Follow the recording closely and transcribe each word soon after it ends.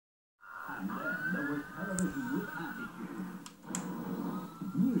television with attitude.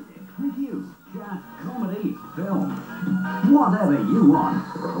 Music, reviews, chat, comedy, film. Whatever you want.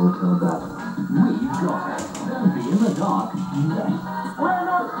 Hotel that. We've got it. Don't be in the dark. We're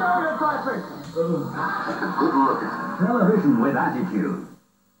not stereotyping! Good look. Television with attitude.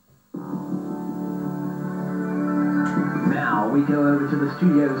 Now we go over to the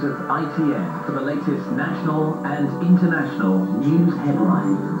studios of ITN for the latest national and international news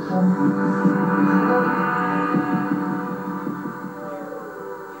headlines.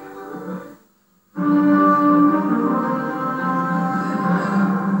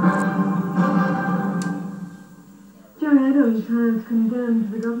 Has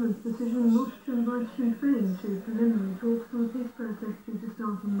condemned the government's decision not to invite Sinn Féin to preliminary talks on the peace process due to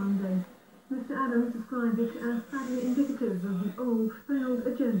start on Monday. Mr Adams described it as sadly indicative of the old, failed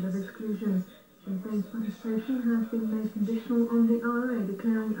agenda of exclusion. Sinn Féin's participation has been made conditional on the IRA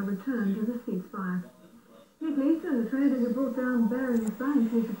declaring a return to the ceasefire. Nick Leeson, the trader who brought down Barings Bank,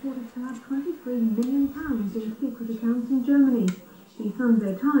 is reported to have £23 million in secret accounts in Germany. The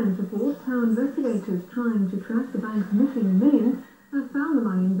Sunday Times reports how investigators trying to track the bank's missing millions have found the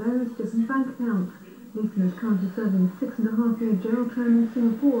money in various different bank accounts. Leeson is currently serving a 6.5-year jail term in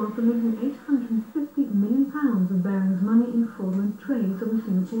Singapore after losing £850 million of Barings money in fraudulent trades on the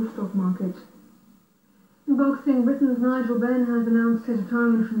Singapore stock market. In boxing, Britain's Nigel Benn has announced his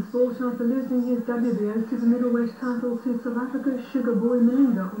retirement from sport after losing his WBO super middleweight title to South Africa's Sugar Boy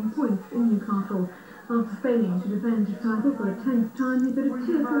Malinga on points in Newcastle. After failing to defend his title for a 10th time, he bid a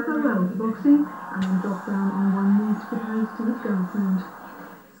tearful farewell to boxing and then dropped down on one knee to propose to his girlfriend.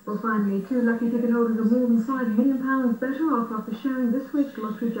 Well, finally, 2 lucky ticket holders are more than £5 million better off after sharing this week's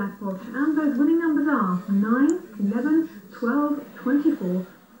lottery jackpot. And those winning numbers are 9, 11, 12, 24,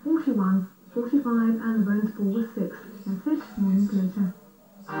 41, 45 and the bonus ball was 6. That's it, morning later.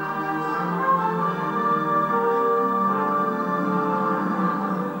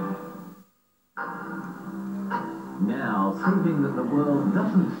 Now, proving that the world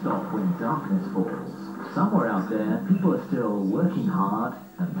doesn't stop when darkness falls. Somewhere out there, people are still working hard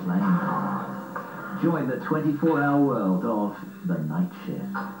and playing hard. Join the 24-hour world of The Night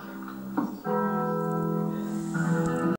Shift.